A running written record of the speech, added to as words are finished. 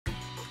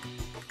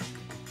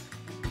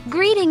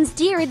Greetings,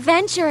 dear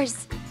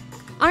adventurers!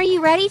 Are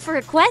you ready for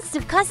a quest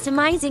of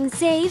customizing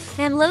save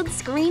and load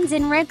screens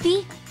in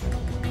Ren'Py?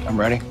 I'm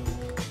ready.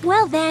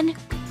 Well then,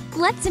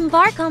 let's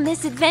embark on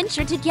this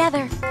adventure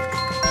together.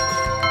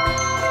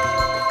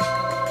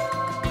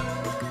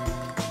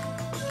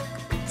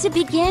 To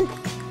begin,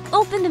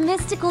 open the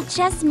mystical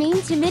chest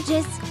named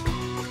Images.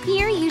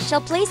 Here you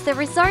shall place the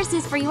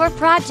resources for your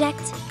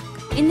project.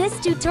 In this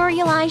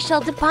tutorial I shall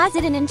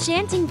deposit an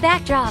enchanting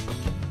backdrop,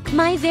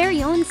 my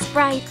very own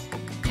sprite,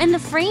 and the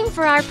frame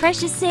for our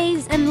precious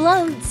saves and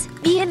loads.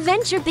 The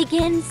adventure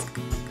begins.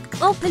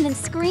 Open the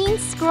screen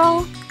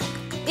scroll.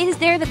 It is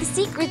there that the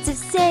secrets of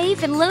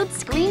save and load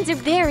screens are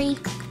buried.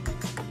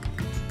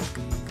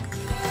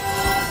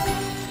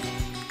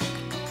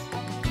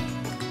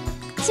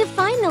 To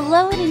find the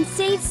load and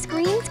save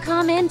screens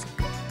comment,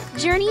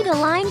 journey to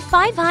line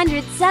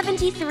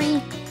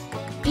 573.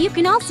 You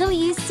can also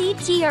use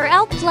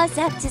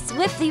Ctrl+F to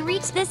swiftly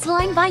reach this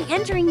line by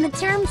entering the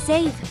term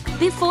save.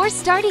 Before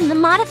starting the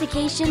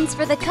modifications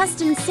for the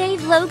custom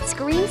save load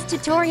screens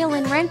tutorial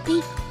in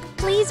Ren'Py,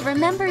 please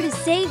remember to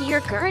save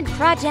your current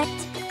project.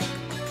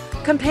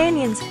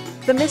 Companions,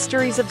 the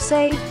mysteries of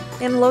save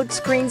and load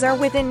screens are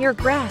within your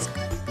grasp.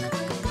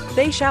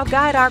 They shall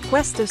guide our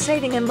quest of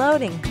saving and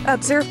loading.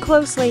 Observe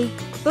closely.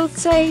 Both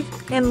save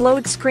and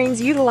load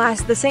screens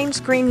utilize the same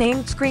screen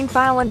named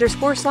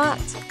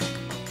screen_file_slots.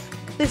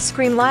 This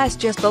screen lies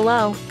just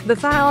below. The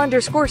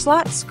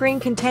file_slots screen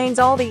contains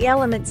all the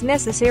elements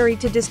necessary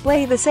to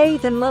display the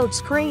save and load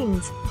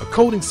screens. A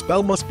coding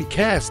spell must be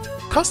cast.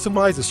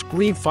 Customize the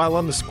screen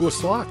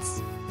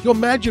file_slots. Your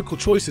magical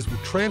choices will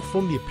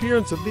transform the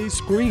appearance of these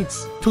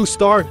screens. To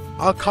start,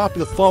 I'll copy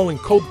the following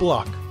code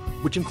block,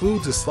 which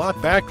includes a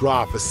slot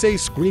backdrop, a save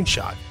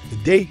screenshot, the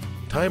date,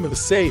 time of the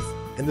save,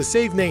 and the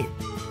save name.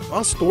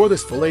 I'll store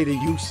this for later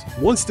use.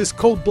 Once this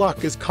code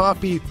block is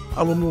copied,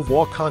 I'll remove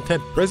all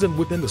content present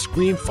within the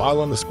screen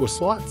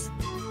file_slots.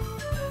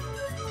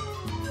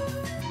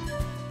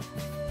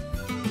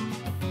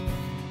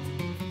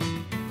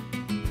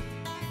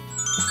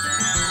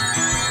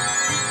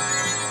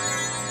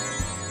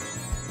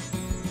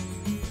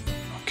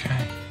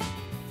 Okay.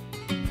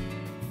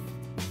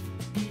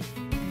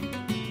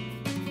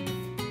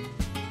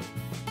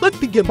 Let's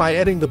begin by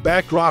adding the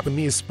backdrop and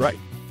the sprite.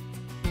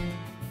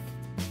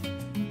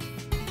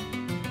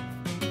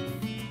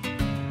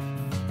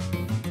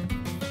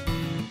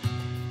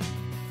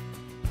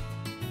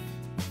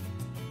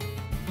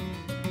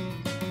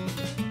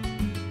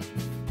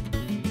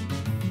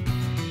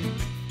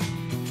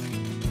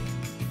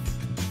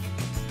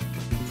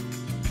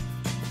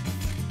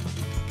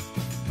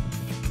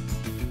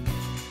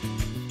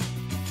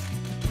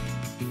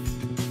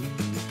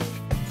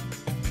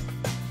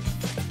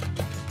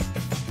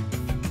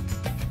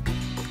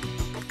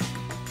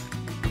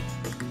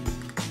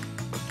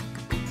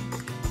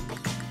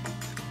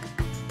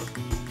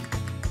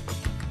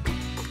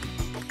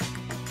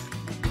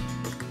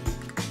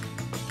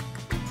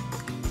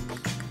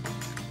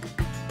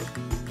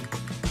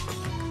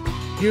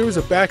 Here is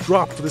a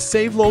backdrop for the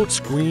save load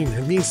screen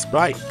and the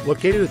sprite,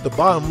 located at the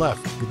bottom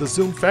left with a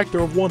zoom factor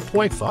of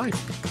 1.5.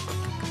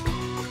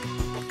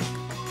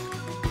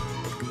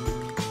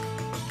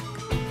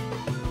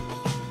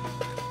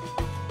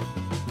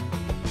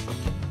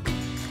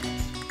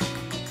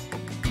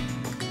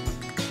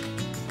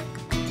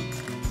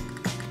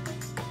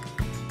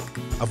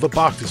 The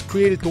box is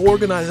created to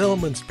organize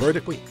elements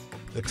vertically.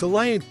 It's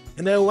aligned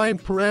and align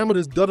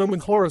parameters determine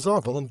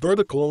horizontal and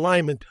vertical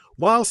alignment,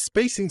 while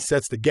spacing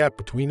sets the gap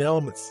between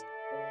elements.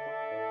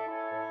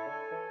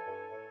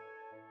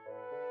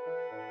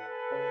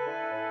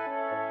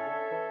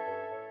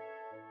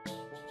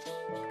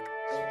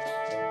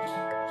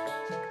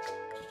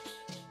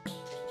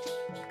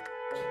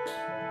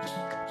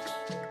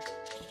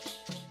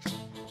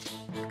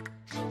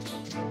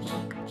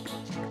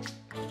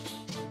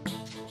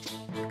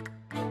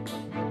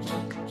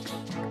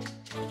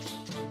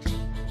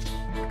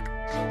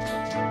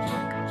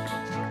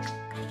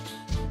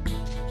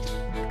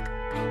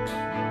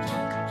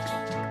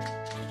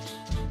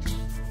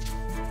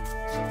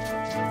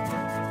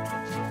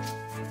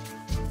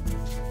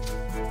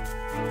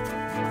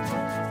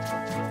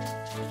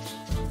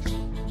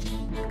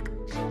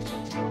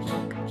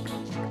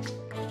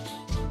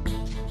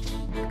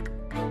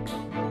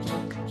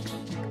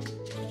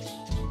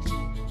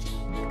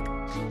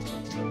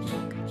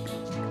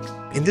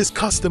 In this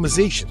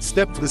customization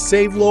step for the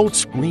Save Load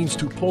Screens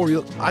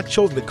tutorial, I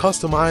chose to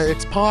customize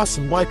XPOS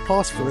and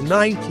YPOS for a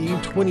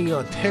 1920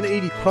 on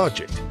 1080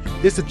 project.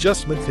 This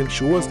adjustment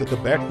ensures that the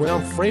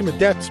background frame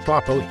adapts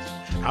properly.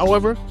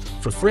 However,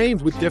 for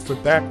frames with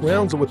different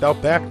backgrounds or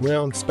without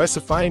background,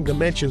 specifying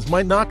dimensions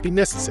might not be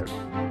necessary.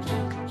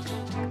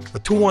 A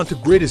 2-onto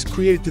grid is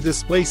created to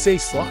display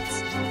save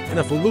slots, and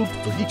a loop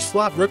for each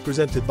slot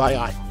represented by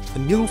I. A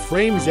new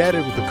frame is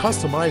added with a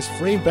customized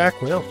frame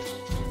background.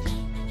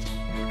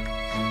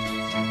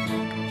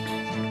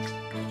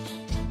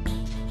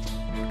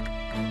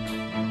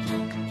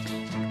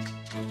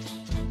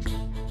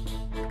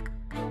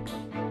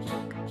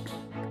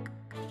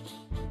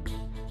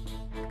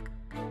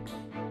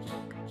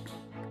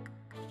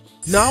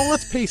 Now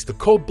let's paste the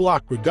code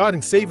block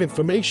regarding save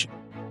information.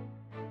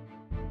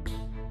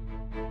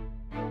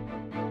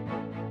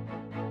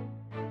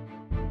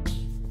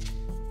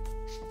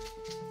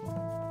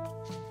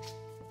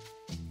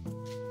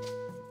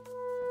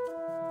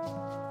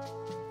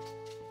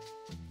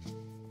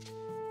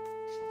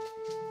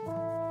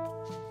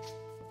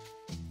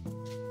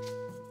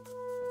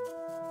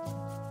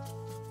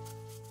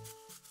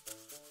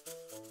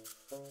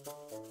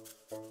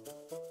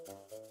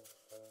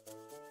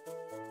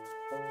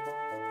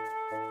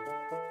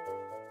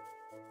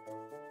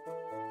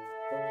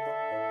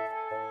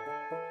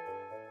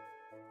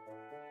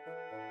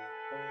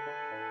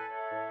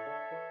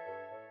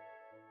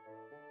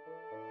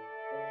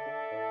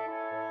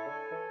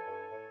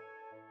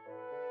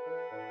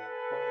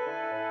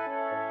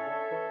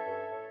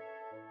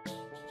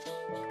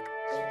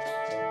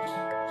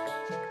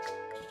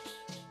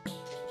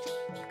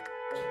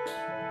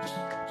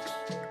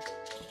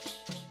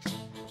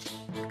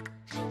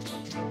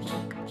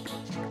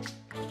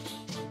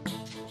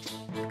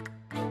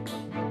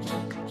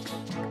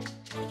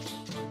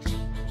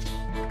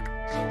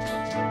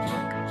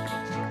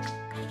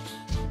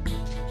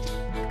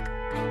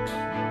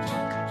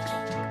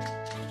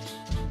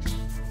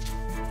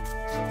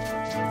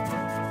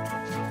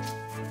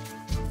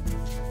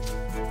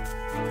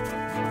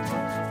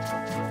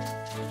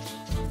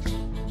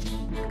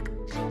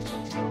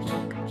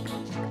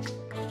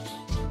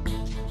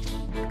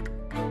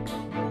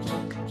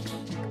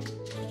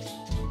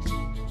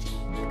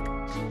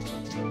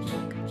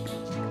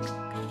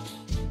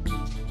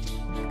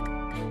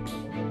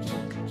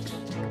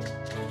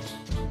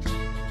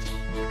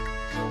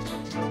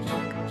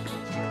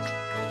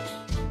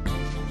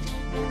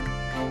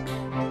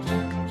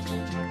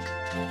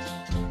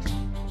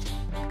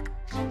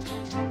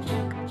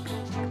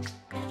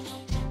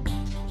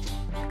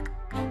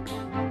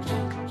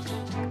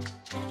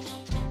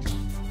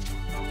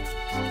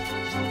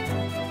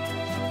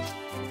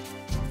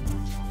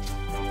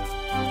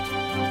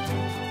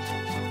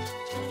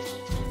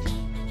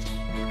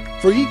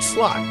 For each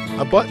slot,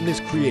 a button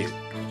is created.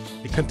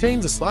 It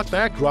contains a slot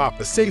backdrop,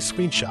 a save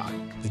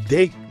screenshot, the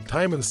date and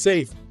time of the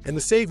save, and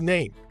the save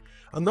name.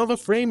 Another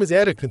frame is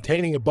added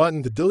containing a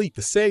button to delete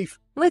the save.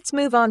 Let's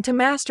move on to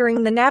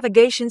mastering the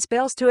navigation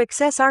spells to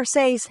access our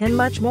saves and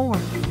much more.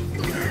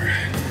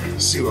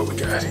 Let's see what we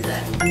got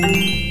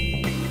here.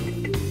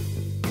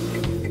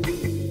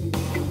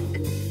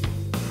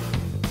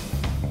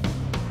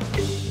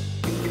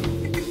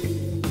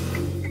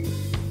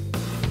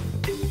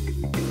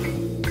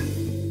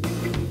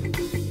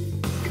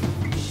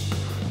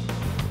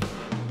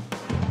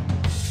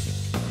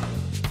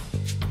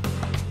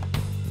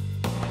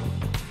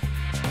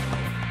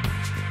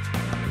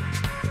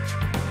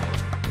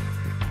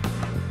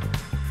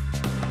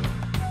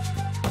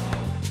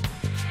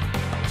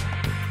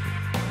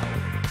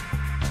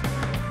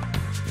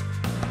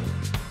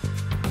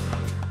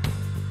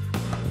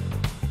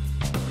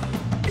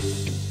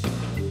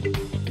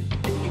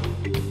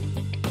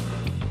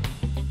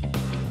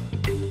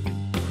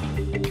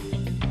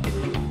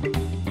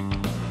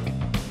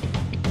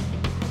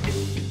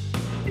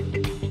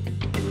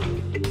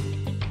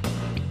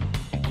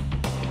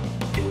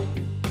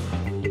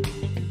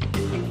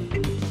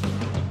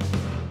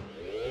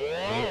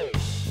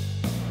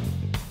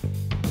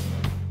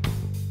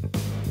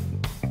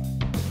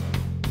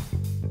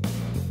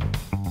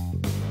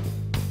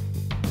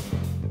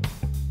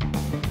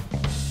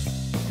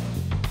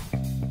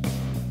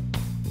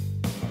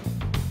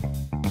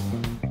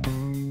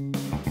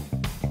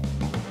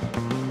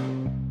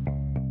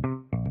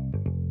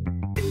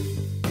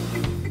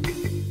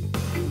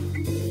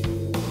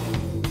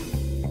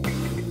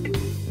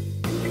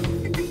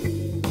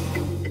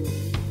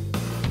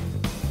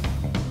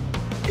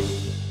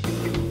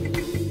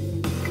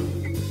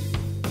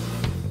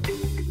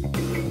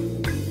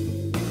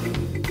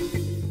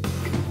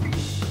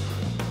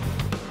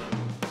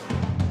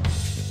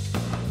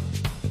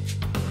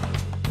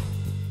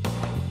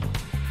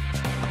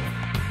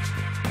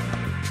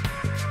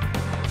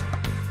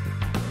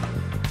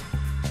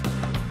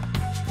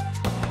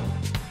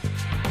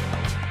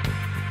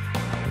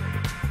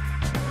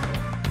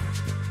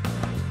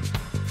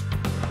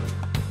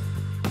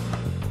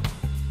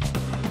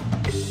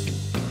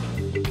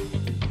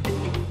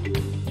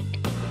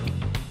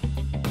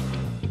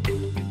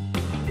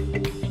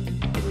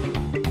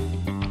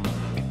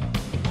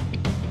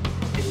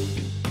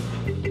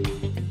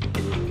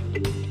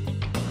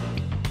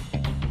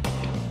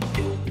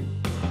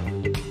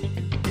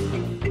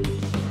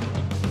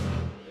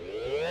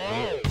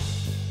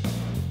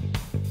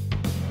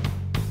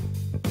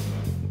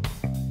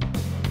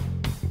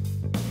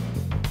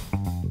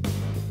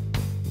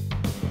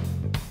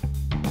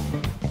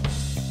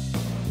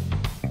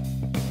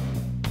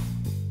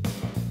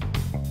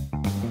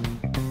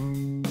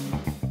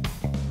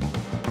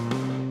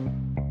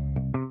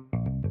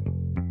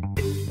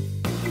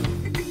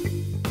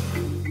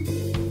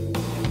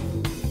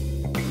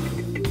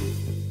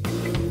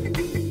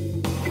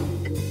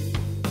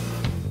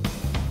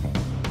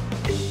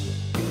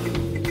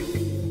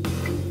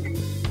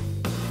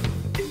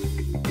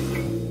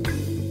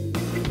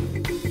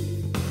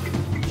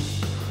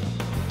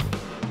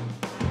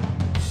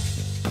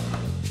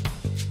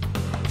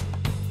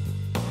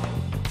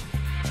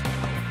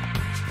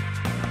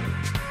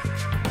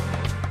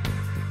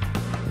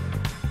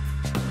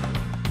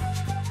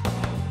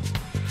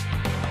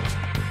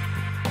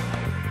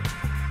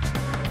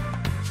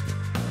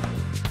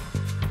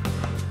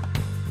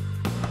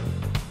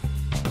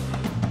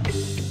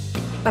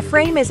 A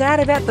frame is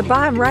added at the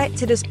bottom right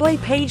to display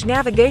page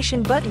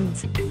navigation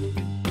buttons.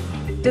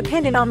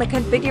 Depending on the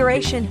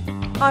configuration,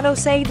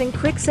 autosave and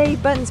quick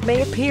save buttons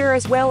may appear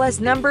as well as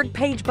numbered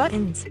page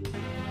buttons.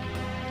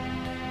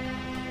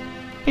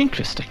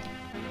 Interesting.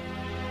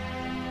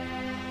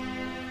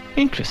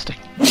 Interesting.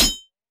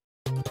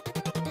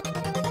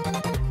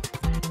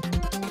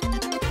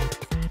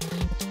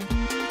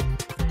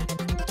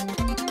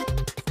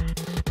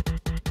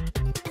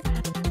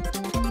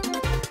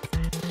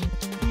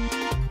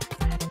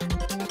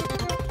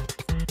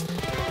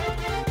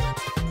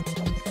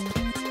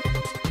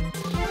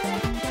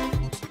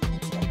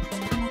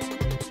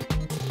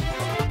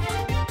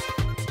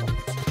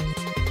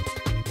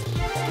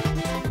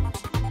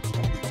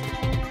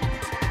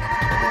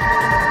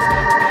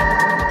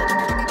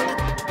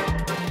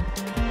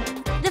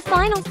 The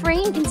final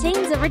frame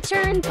contains a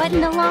return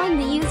button allowing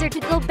the user to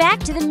go back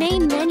to the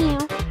main menu.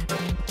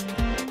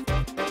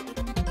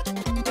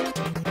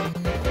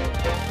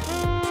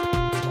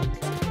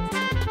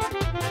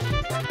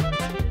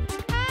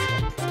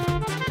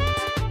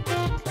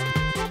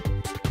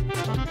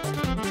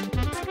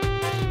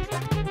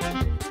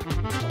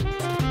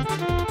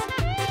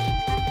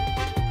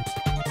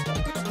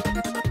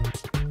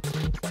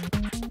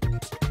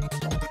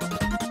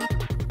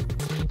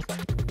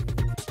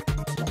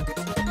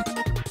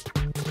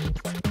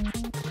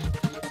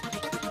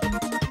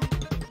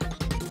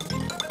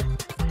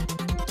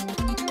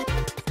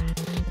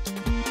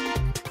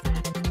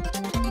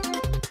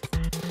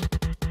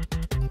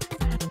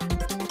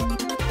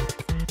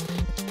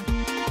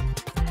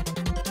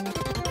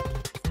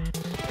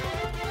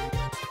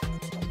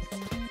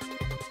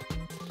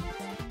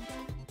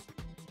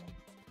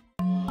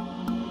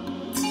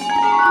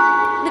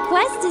 The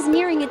quest is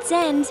nearing its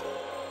end.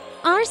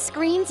 Our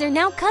screens are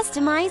now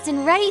customized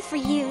and ready for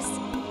use.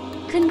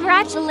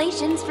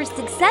 Congratulations for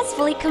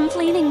successfully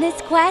completing this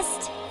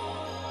quest.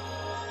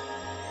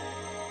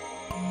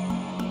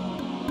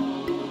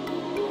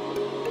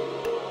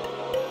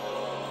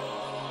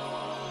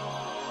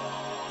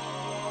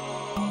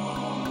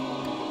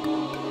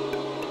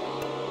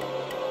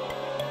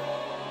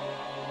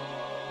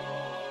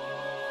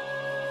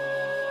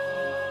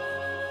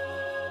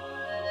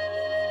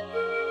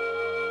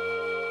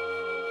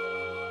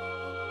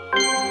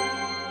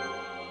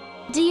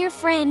 Dear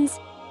friends,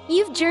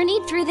 you've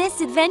journeyed through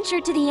this adventure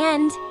to the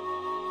end.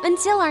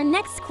 Until our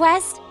next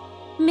quest,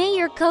 may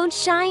your code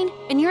shine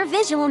and your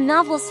visual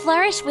novels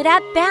flourish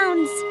without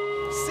bounds.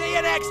 See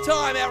you next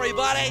time,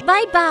 everybody!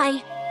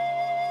 Bye-bye.